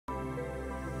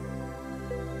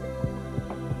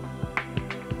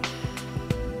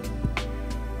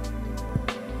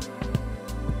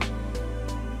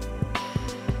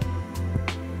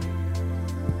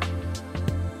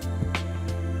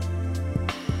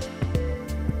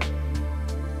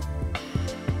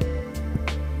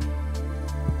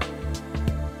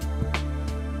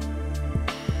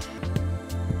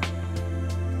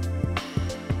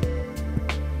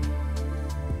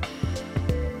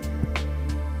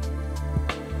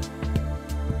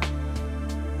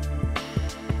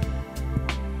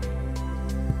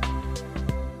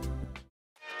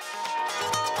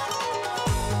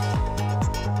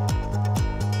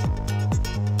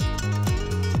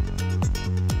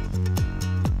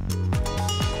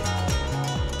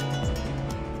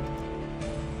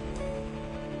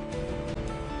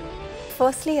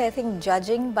Firstly, I think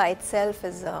judging by itself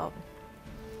is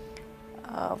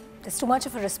there's too much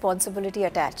of a responsibility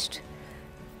attached.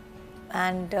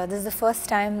 And this is the first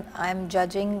time I'm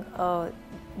judging a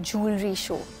jewelry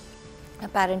show.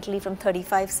 Apparently from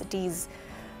 35 cities,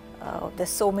 there's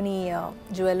so many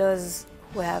jewelers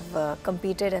who have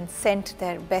competed and sent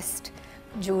their best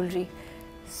jewelry.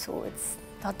 So it's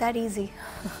not that easy.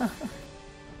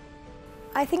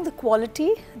 I think the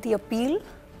quality, the appeal,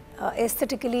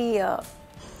 aesthetically,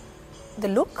 the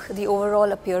look, the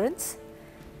overall appearance,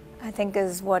 I think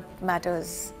is what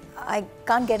matters. I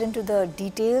can't get into the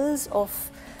details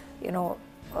of, the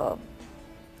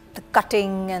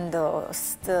cutting and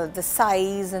the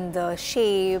size and the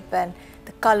shape and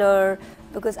the color,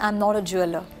 because I'm not a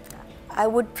jeweler. I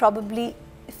would probably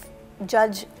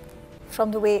judge from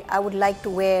the way I would like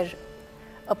to wear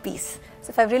a piece. So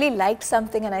if I really liked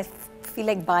something and I feel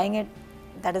like buying it,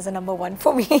 that is a number one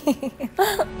for me.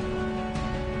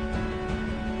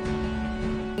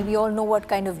 We all know what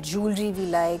kind of jewelry we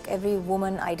like. Every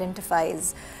woman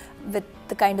identifies with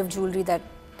the kind of jewelry that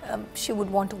she would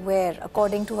want to wear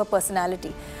according to her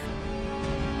personality.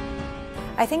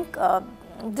 I think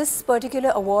this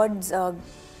particular awards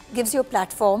gives you a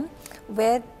platform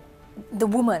where the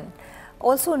woman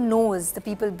also knows the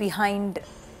people behind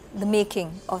the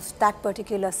making of that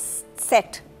particular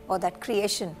set or that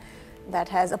creation that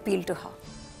has appealed to her.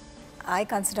 I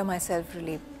consider myself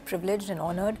really privileged and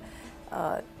honored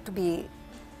to be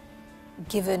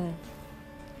given,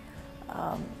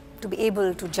 to be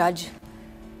able to judge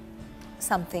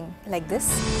something like this.